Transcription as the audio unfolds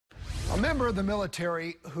A member of the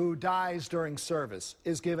military who dies during service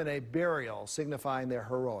is given a burial signifying their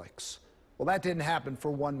heroics. Well, that didn't happen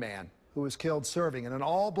for one man who was killed serving in an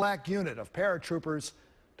all-black unit of paratroopers.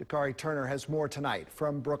 Dakari Turner has more tonight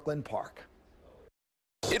from Brooklyn Park.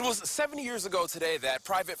 It was 70 years ago today that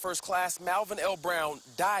Private First Class Malvin L. Brown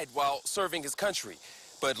died while serving his country.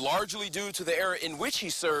 But largely due to the era in which he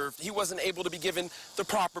served, he wasn't able to be given the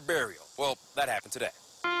proper burial. Well, that happened today.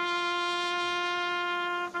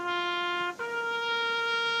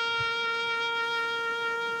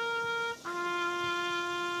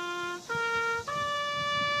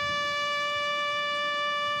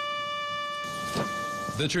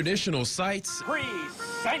 The traditional sights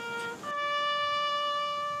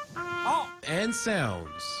and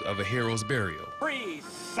sounds of a hero's burial.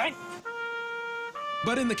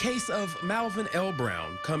 But in the case of Malvin L.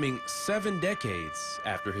 Brown, coming 7 decades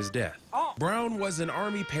after his death, Brown was an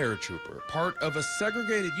Army paratrooper, part of a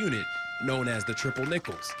segregated unit known as the Triple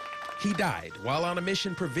Nickles. He died while on a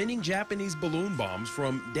mission preventing Japanese balloon bombs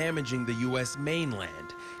from damaging the U.S.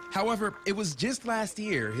 mainland. However, it was just last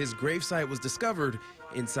year his gravesite was discovered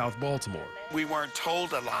in South Baltimore. We weren't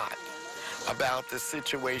told a lot about the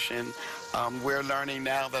situation. We're learning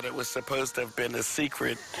now that it was supposed to have been a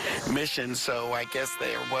secret mission, so I guess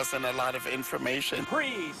there wasn't a lot of information.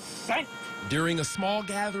 During a small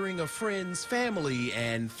gathering of friends, family,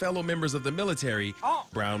 and fellow members of the military,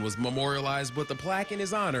 Brown was memorialized with a plaque in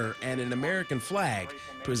his honor and an American flag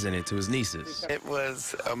presented to his nieces. It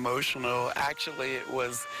was emotional. Actually, it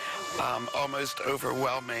was almost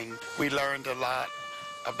overwhelming. We learned a lot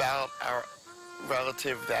about our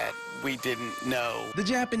relative that we didn't know. The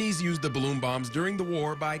Japanese used the balloon bombs during the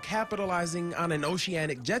war by capitalizing on an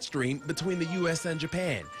oceanic jet stream between the U.S. and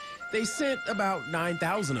Japan. They sent about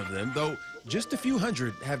 9,000 of them, though just a few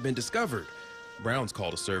hundred have been discovered. Brown's call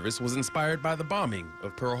to service was inspired by the bombing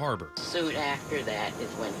of Pearl Harbor. Soon after that is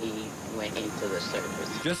when he went into the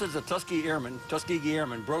service. Just as the Tuskegee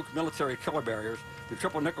Airmen broke military killer barriers, the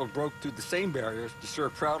Triple Nickles broke through the same barriers to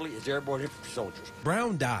serve proudly as airborne infantry soldiers.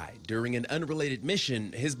 Brown died during an unrelated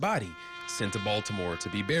mission, his body sent to Baltimore to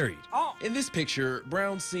be buried. In this picture,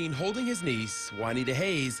 Brown's seen holding his niece, Juanita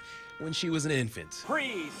Hayes, when she was an infant.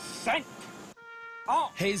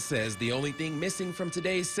 Hayes says the only thing missing from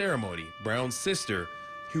today's ceremony, Brown's sister,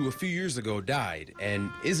 who a few years ago died and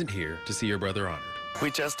isn't here to see her brother honored. We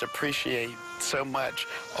just appreciate so much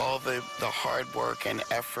all the hard work and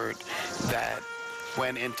effort that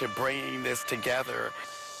went into bringing this together.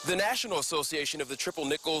 The National Association of the Triple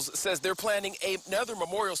Nickles says they're planning another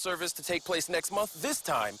memorial service to take place next month, this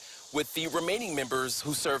time with the remaining members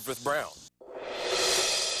who served with Brown.